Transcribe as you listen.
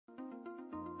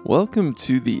Welcome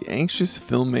to the Anxious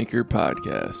Filmmaker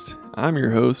Podcast. I'm your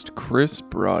host, Chris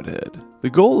Broadhead. The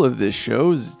goal of this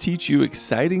show is to teach you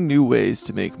exciting new ways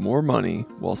to make more money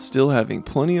while still having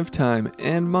plenty of time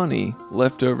and money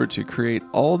left over to create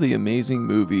all the amazing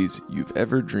movies you've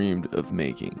ever dreamed of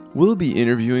making. We'll be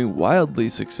interviewing wildly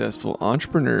successful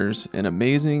entrepreneurs and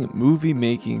amazing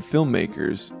movie-making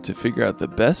filmmakers to figure out the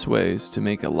best ways to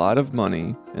make a lot of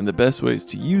money and the best ways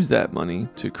to use that money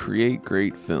to create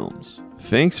great films.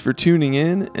 Thanks for tuning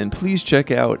in, and please check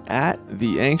out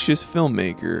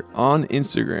 @TheAnxiousFilmmaker on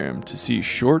Instagram to see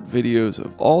short videos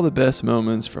of all the best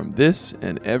moments from this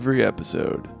and every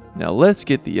episode. Now let's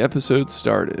get the episode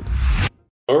started.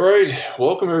 All right,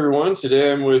 welcome everyone.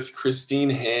 Today I'm with Christine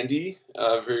Handy.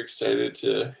 Very excited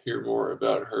to hear more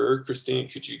about her. Christine,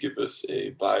 could you give us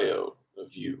a bio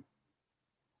of you?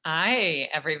 Hi,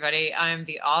 everybody. I'm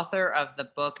the author of the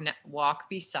book Walk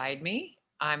Beside Me.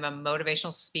 I'm a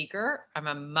motivational speaker. I'm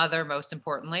a mother, most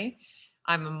importantly.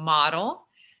 I'm a model,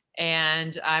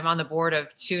 and I'm on the board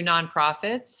of 2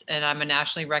 nonprofits, and I'm a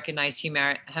nationally recognized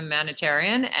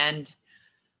humanitarian. And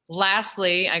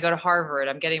lastly, I go to Harvard.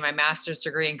 I'm getting my master's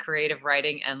degree in creative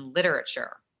writing and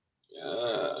literature.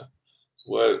 Yeah.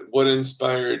 What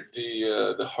inspired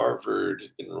the Harvard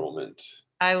enrollment?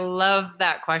 I love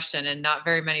that question, and not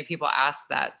very many people ask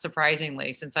that,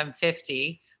 surprisingly, since I'm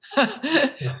 50. Why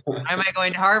am I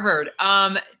going to Harvard?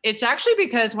 It's actually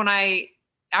because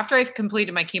after I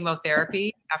completed my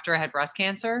chemotherapy, after I had breast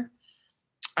cancer,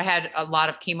 I had a lot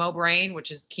of chemo brain,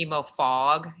 which is chemo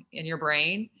fog in your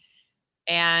brain.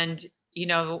 And,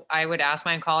 I would ask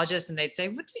my oncologist and they'd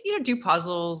say, do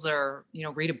puzzles or,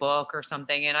 read a book or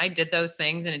something. And I did those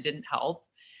things and it didn't help.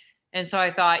 And so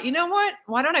I thought, you know what?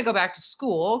 Why don't I go back to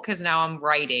school? Because now I'm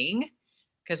writing,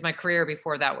 because my career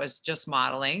before that was just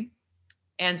modeling.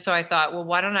 And so I thought, well,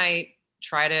 why don't I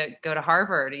try to go to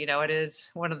Harvard? It is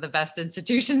one of the best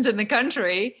institutions in the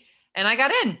country. And I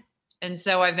got in. And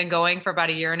so I've been going for about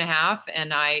a year and a half,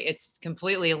 and it's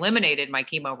completely eliminated my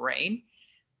chemo brain.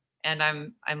 And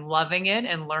I'm loving it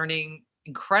and learning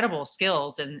incredible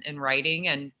skills in writing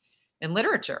and in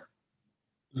literature.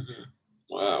 Mm-hmm.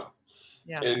 Wow.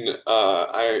 Yeah. And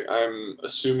I'm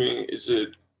assuming, is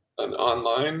it an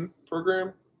online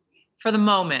program? For the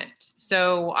moment.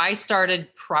 So I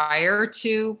started prior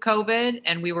to COVID,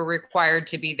 and we were required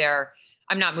to be there.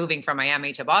 I'm not moving from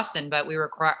Miami to Boston, but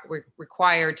we're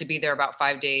required to be there about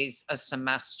 5 days a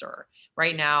semester.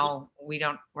 Right now,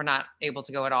 we're not able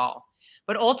to go at all.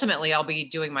 But ultimately, I'll be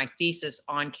doing my thesis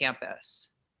on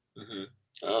campus. Mm-hmm.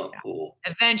 Oh, yeah. Cool.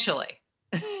 Eventually.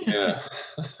 Yeah.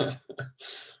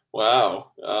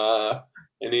 Wow.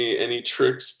 Any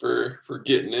tricks for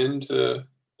getting into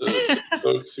the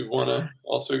folks who want to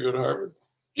also go to Harvard?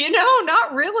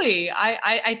 Not really.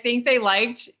 I think they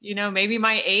liked, maybe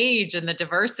my age and the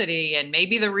diversity, and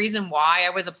maybe the reason why I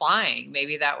was applying.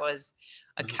 Maybe that was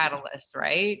a catalyst,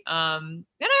 right? And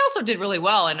I also did really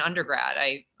well in undergrad.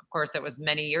 Of course, it was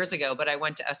many years ago, but I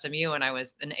went to SMU and I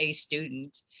was an A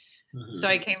student. Mm-hmm. So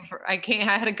I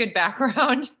had a good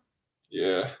background.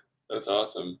 Yeah, that's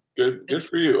awesome. Good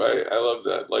for you. I love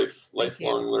that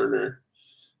lifelong learner.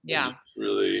 Yeah.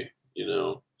 Really,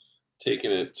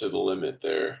 taking it to the limit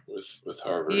there with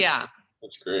Harvard. Yeah.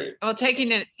 That's great. Well,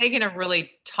 taking a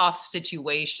really tough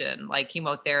situation like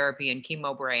chemotherapy and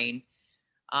chemo brain,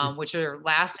 which are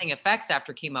lasting effects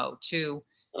after chemo, to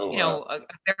a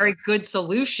very good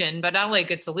solution, but not only a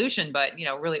good solution, but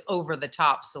really over the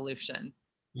top solution.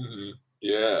 Mm-hmm.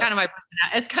 Yeah.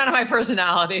 It's kind of my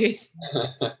personality.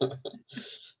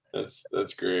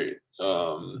 That's great.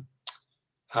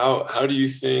 How do you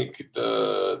think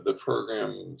the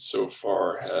program so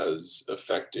far has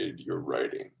affected your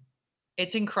writing?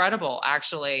 It's incredible,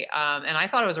 actually. And I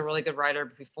thought I was a really good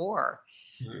writer before.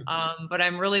 Mm-hmm. But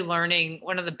I'm really learning,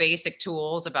 one of the basic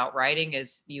tools about writing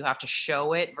is you have to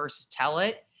show it versus tell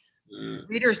it. Mm.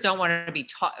 Readers don't want to be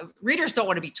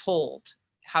told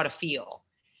how to feel.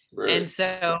 Right. And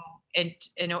so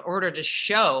in order to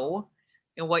show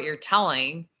what you're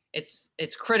telling,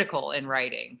 it's critical in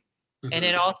writing. Mm-hmm. And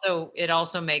it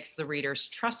also makes the readers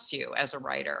trust you as a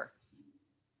writer.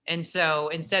 And so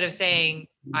instead of saying,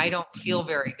 I don't feel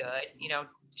very good,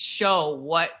 show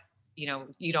what,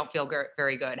 you don't feel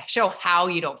very good. Show how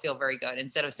you don't feel very good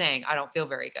instead of saying, I don't feel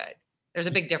very good. There's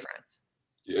a big difference.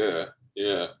 Yeah.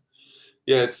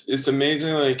 It's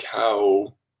amazing, like,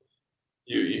 how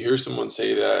you hear someone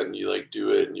say that and you do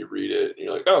it and you read it and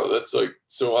you're like, oh, that's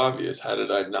so obvious. How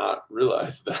did I not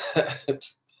realize that?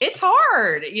 It's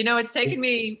hard. It's taken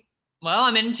me,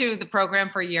 I'm into the program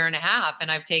for a year and a half,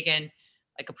 and I've taken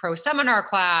a pro seminar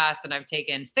class, and I've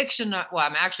taken fiction. Well,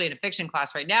 I'm actually in a fiction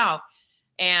class right now,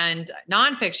 and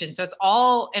nonfiction. So it's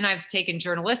all, and I've taken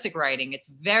journalistic writing. It's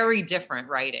very different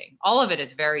writing. All of it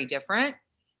is very different.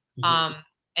 Mhm.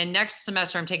 And next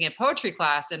semester I'm taking a poetry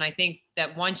class. And I think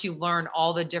that once you learn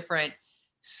all the different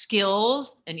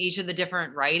skills in each of the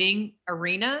different writing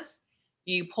arenas,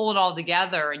 you pull it all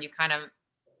together and you kind of,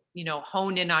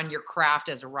 hone in on your craft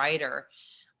as a writer.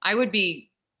 I would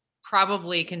be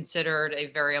probably considered a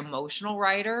very emotional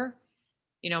writer.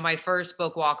 My first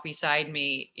book, Walk Beside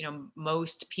Me,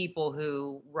 most people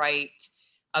who write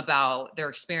about their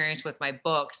experience with my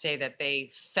book say that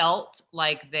they felt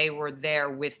like they were there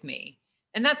with me.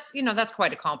 And that's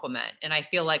quite a compliment. And I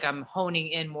feel like I'm honing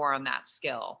in more on that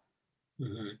skill.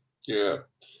 Mhm. Yeah.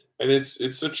 And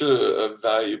it's such a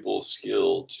valuable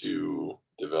skill to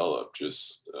develop.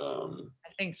 Just I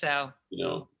think so. you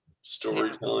know, Yeah.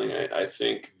 storytelling. I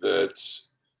think that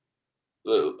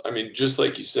I mean, just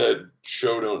like you said,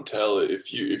 show don't tell.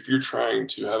 If you're trying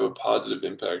to have a positive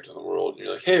impact on the world, and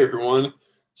you're like, hey everyone,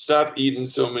 stop eating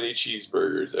so many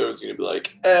cheeseburgers, everyone's gonna be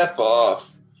like, F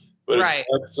off. But if Right.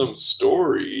 you have some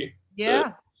story that Yeah.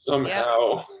 Yeah.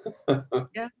 somehow,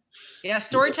 Yeah. Yeah.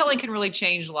 Storytelling can really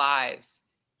change lives.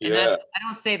 And yeah, I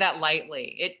don't say that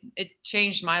lightly. It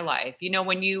changed my life.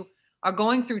 When you are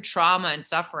going through trauma and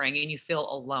suffering and you feel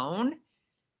alone,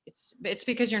 it's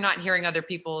because you're not hearing other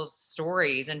people's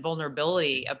stories and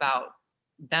vulnerability about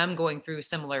them going through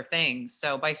similar things.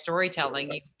 So by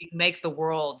storytelling, you make the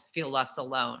world feel less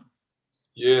alone.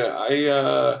 yeah,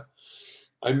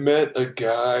 I met a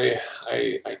guy,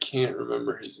 I can't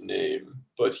remember his name,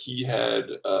 but he had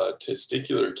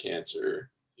testicular cancer.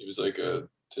 He was like a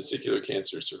testicular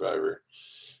cancer survivor.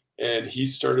 And he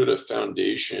started a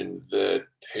foundation that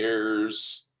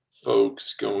pairs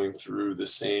folks going through the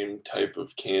same type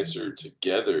of cancer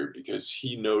together because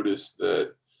he noticed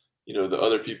that, the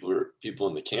other people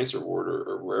in the cancer ward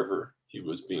or wherever he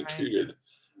was being Right. treated,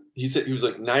 he said he was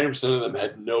like 90% of them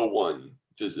had no one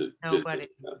Nobody. visiting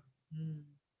them. Mm.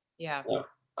 Yeah. Yeah.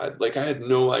 I had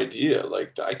no idea.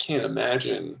 Like I can't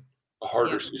imagine a Yeah.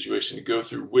 harder situation to go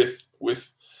through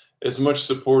with as much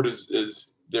support as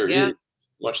there Yeah. is,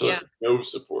 much Yeah. less no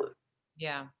support.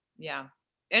 Yeah. Yeah.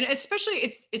 And especially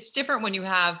it's different when you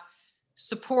have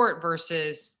support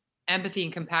versus empathy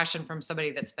and compassion from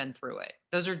somebody that's been through it.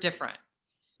 Those are different.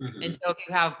 And Hmm. so if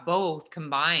you have both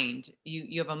combined,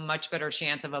 you have a much better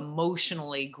chance of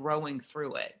emotionally growing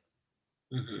through it.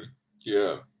 Hmm.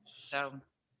 Yeah. So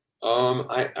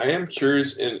I am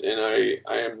curious, and I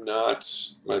am not.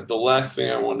 The last thing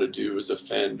I want to do is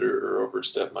offend or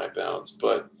overstep my bounds.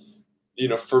 But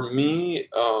for me,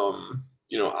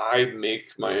 I make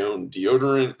my own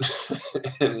deodorant,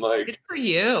 and good like, for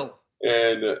you.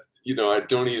 and I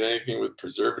don't eat anything with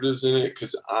preservatives in it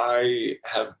because I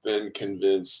have been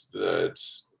convinced that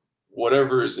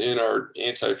whatever is in our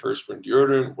antiperspirant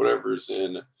deodorant, whatever is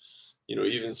in,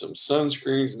 even some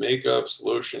sunscreens, makeups,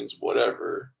 lotions,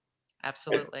 whatever. I,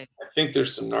 Absolutely. I think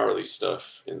there's some gnarly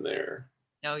stuff in there.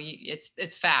 No,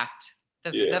 it's fact.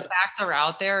 The Yeah, facts are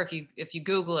out there. If you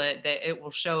Google it, that it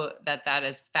will show that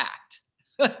is fact.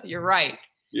 You're right.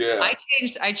 yeah.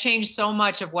 I changed so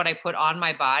much of what I put on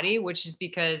my body, which is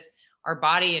because our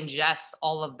body ingests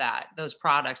all of those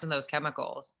products and those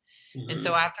chemicals. And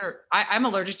so Hmm. I'm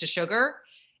allergic to sugar,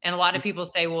 and a lot of people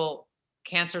say, well,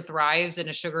 cancer thrives in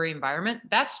a sugary environment.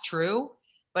 That's true,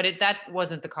 but that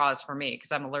wasn't the cause for me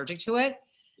because I'm allergic to it.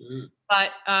 Hmm.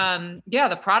 But yeah,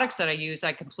 the products that I use,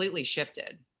 I completely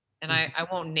shifted. And I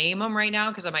won't name them right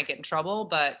now because I might get in trouble,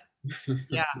 but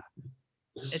yeah,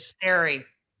 it's scary.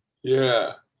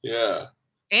 Yeah, yeah,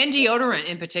 And deodorant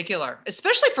in particular,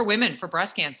 especially for women for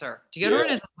breast cancer. yeah,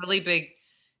 Deodorant is a really big,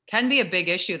 can be a big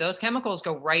issue. Those chemicals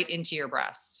go right into your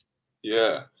breasts.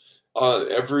 yeah.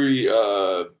 Every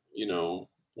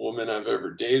woman I've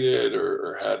ever dated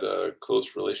or had a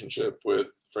close relationship with,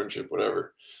 friendship,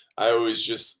 whatever, I always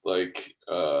just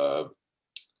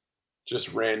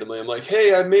randomly, I'm like,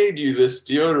 hey, I made you this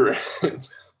deodorant.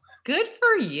 Good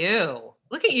for you.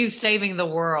 Look at you saving the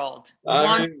world I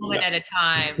one mean, woman at a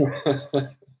time.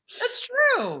 That's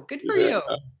true. Good for yeah, you.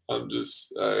 I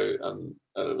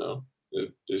don't know.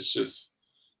 It's just,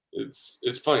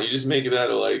 it's funny. You just make it out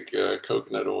of like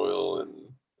coconut oil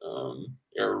and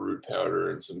arrowroot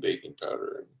powder and some baking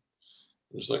powder. And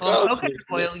I'm just like, Well, oh, this makes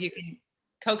me.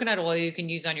 coconut oil you can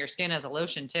use on your skin as a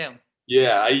lotion too.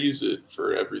 Yeah, I use it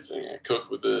for everything. I cook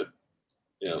with it.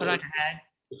 Yeah, Put on like your head.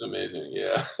 it's amazing.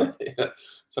 Yeah, yeah.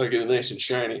 So I get it nice and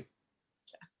shiny.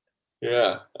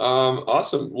 Yeah.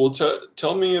 Awesome. Well,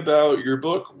 tell me about your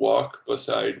book, Walk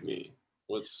Beside Me.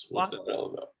 What's Walk, that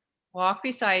all about? Walk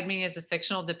Beside Me is a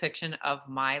fictional depiction of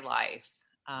my life.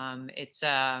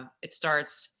 It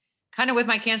starts kind of with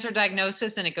my cancer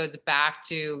diagnosis, and it goes back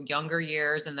to younger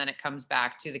years, and then it comes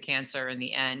back to the cancer in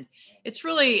the end. It's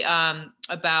really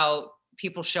about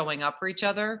people showing up for each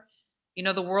other. You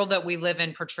know, the world that we live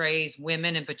in portrays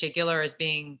women in particular as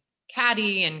being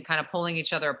catty and kind of pulling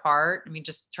each other apart. I mean,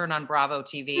 just turn on Bravo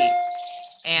TV.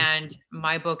 And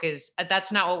my book is,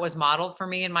 that's not what was modeled for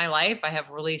me in my life. I have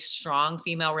really strong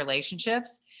female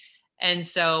relationships. And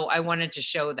so I wanted to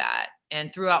show that.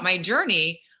 And throughout my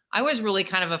journey, I was really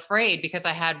kind of afraid because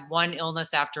I had one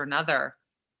illness after another.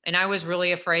 And I was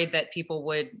really afraid that people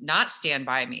would not stand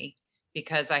by me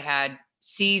because I had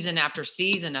season after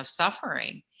season of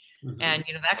suffering. Mm-hmm. And,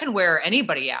 you know, that can wear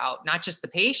anybody out, not just the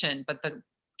patient, but the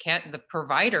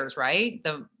providers, right?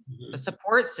 The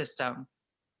support system.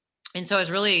 And so I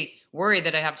was really worried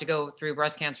that I have to go through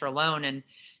breast cancer alone.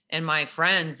 And my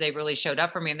friends, they really showed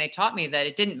up for me, and they taught me that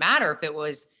it didn't matter if it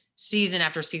was season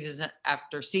after season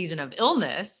after season of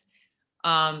illness,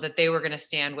 that they were going to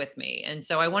stand with me. And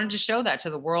so I wanted to show that to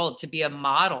the world, to be a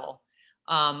model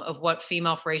of what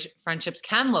female friendships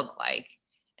can look like,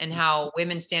 and how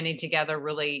women standing together,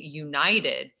 really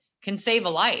united, can save a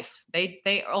life.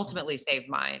 They ultimately saved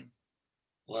mine.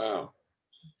 Wow.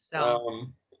 So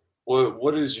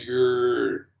what is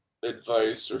your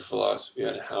advice or philosophy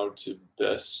on how to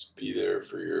best be there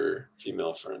for your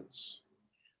female friends?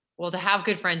 Well, to have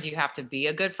good friends, you have to be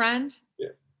a good friend.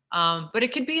 Yeah. But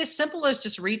it could be as simple as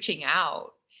just reaching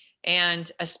out.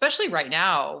 And especially right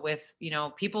now with, you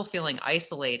know, people feeling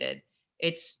isolated,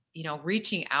 it's, you know,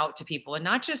 reaching out to people and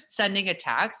not just sending a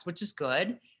text, which is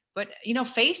good, but, you know,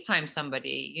 FaceTime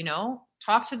somebody, you know,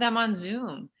 talk to them on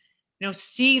Zoom, you know,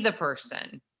 see the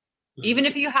person. Even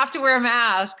if you have to wear a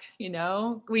mask, you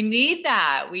know, we need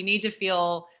that. We need to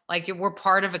feel like we're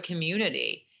part of a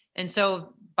community. And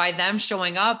so by them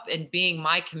showing up and being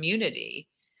my community,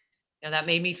 you know, that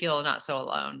made me feel not so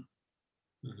alone.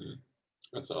 Mm-hmm.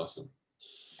 That's awesome.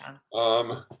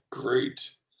 Yeah. Great.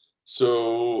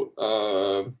 So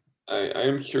I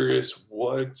am curious,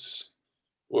 what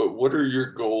are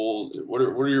your goals? What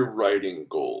are your writing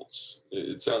goals?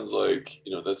 It sounds like,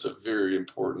 you know, that's a very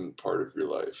important part of your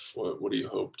life. What do you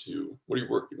hope to? What are you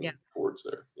working towards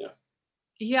there? Yeah.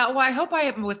 Yeah. Well, I hope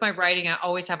with my writing, I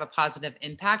always have a positive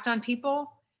impact on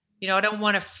people. You know, I don't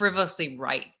want to frivolously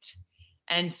write.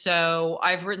 And so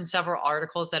I've written several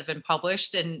articles that have been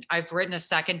published, and I've written a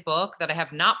second book that I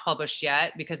have not published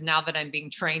yet, because now that I'm being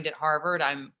trained at Harvard,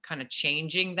 I'm kind of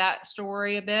changing that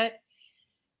story a bit,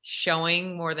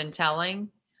 showing more than telling.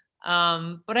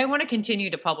 But I want to continue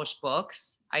to publish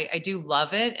books. I do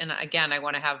love it. And again, I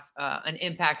want to have an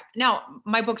impact. Now,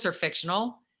 my books are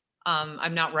fictional.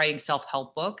 I'm not writing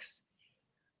self-help books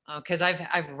because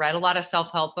I've read a lot of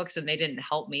self-help books and they didn't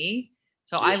help me.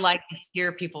 So I like to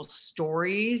hear people's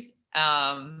stories,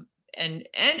 and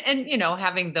you know,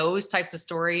 having those types of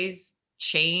stories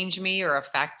change me or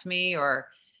affect me or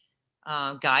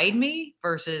guide me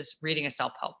versus reading a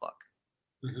self-help book.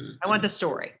 Mm-hmm. I want the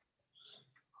story,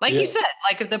 like you said,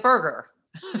 like the burger.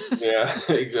 Yeah,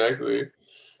 exactly.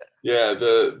 Yeah,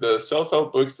 the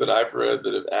self-help books that I've read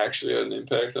that have actually had an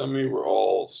impact on me were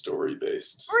all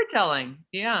story-based. Storytelling.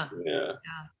 Yeah.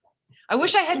 I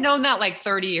wish I had known that like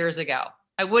 30 years ago.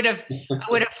 I would have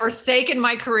forsaken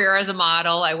my career as a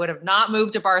model. I would have not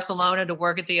moved to Barcelona to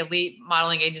work at the elite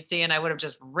modeling agency, and I would have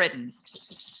just written.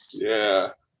 Yeah.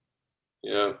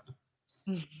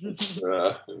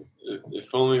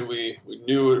 If only we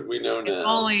knew what we know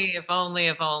now. If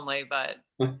only, but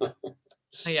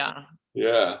yeah.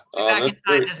 Yeah. Back in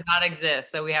time does not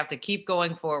exist, so we have to keep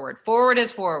going forward. Forward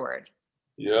is forward.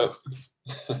 Yep.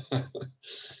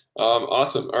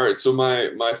 Awesome. All right. So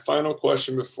my final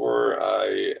question before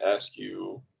I ask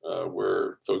you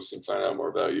where folks can find out more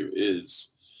about you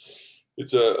is,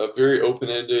 it's a very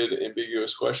open-ended,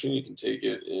 ambiguous question. You can take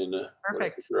it in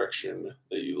whatever direction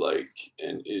that you like.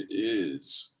 And it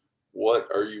is, what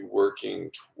are you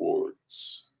working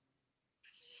towards?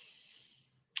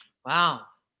 Wow.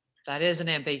 That is an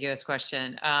ambiguous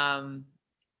question. I'm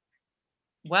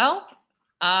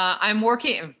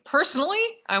working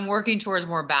towards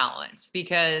more balance,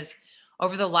 because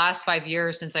over the last 5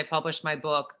 years since I published my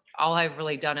book, all I've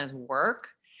really done is work,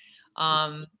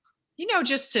 you know,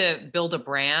 just to build a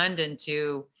brand and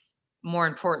to, more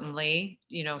importantly,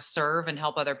 you know, serve and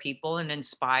help other people and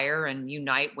inspire and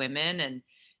unite women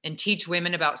and teach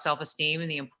women about self-esteem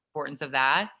and the importance of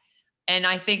that. And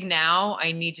I think now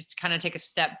I need to kind of take a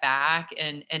step back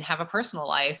and have a personal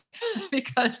life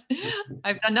because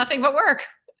I've done nothing but work.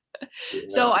 Yeah.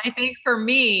 So I think for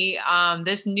me,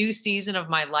 this new season of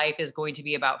my life is going to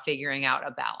be about figuring out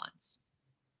a balance.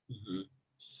 Mm-hmm.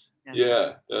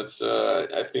 Yeah, that's,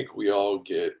 I think we all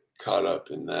get caught up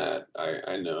in that.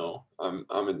 I know I'm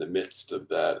in the midst of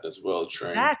that as well,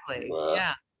 trying Exactly. to,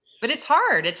 Yeah. But it's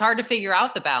hard. It's hard to figure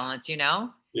out the balance, you know?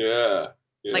 yeah,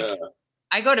 Like yeah,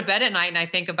 I go to bed at night and I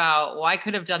think about, well, I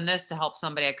could have done this to help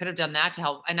somebody. I could have done that to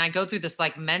help. And I go through this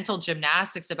like mental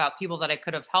gymnastics about people that I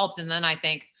could have helped. And then I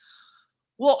think,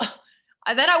 well,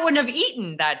 then I wouldn't have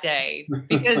eaten that day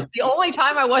because the only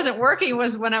time I wasn't working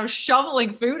was when I was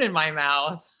shoveling food in my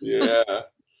mouth. yeah,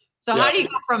 So yeah, how do you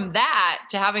go from that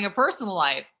to having a personal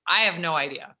life? I have no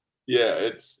idea. yeah.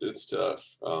 It's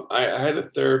tough. I had a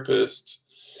therapist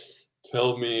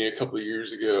tell me a couple of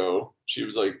years ago. She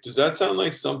was like, "Does that sound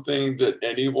like something that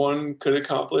anyone could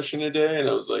accomplish in a day?" And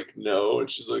I was like, "No." And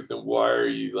she's like, "Then why are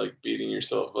you like beating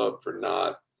yourself up for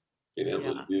not being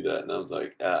able to Yeah. do that?" And I was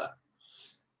like, "Ah,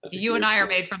 that's a You and good I are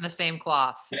point." made from the same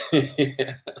cloth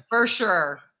Yeah. for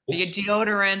sure. The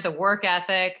deodorant, the work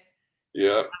ethic.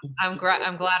 Yeah. I'm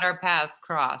glad our paths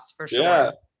crossed for sure.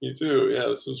 Yeah, me too. Yeah,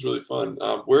 this was really fun.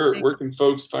 Where can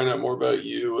folks find out more about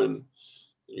you and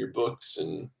your books and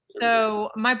everything? So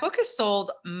my book is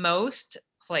sold most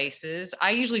places.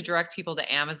 I usually direct people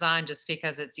to Amazon just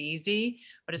because it's easy,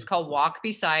 but it's called Walk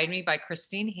Beside Me by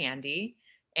Christine Handy.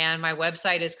 And my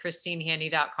website is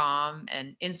christinehandy.com,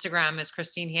 and Instagram is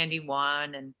Christine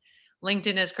Handy1, and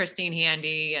LinkedIn is Christine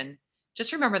Handy. And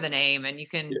just remember the name and you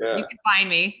Yeah, can find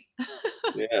me.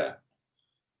 yeah.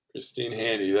 Christine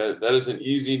Handy. That is an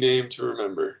easy name to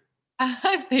remember.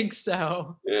 I think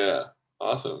so. Yeah.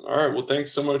 Awesome. All right. Well,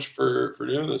 thanks so much for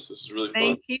doing this. This is really fun.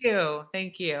 Thank you.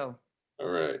 Thank you. All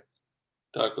right.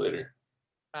 Talk later.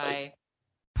 Bye.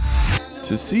 Bye.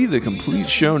 To see the complete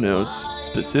show notes,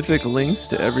 specific links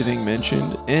to everything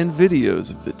mentioned, and videos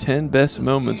of the 10 best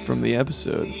moments from the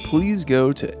episode, please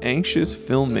go to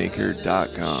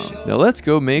anxiousfilmmaker.com. Now let's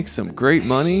go make some great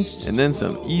money and then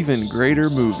some even greater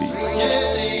movies.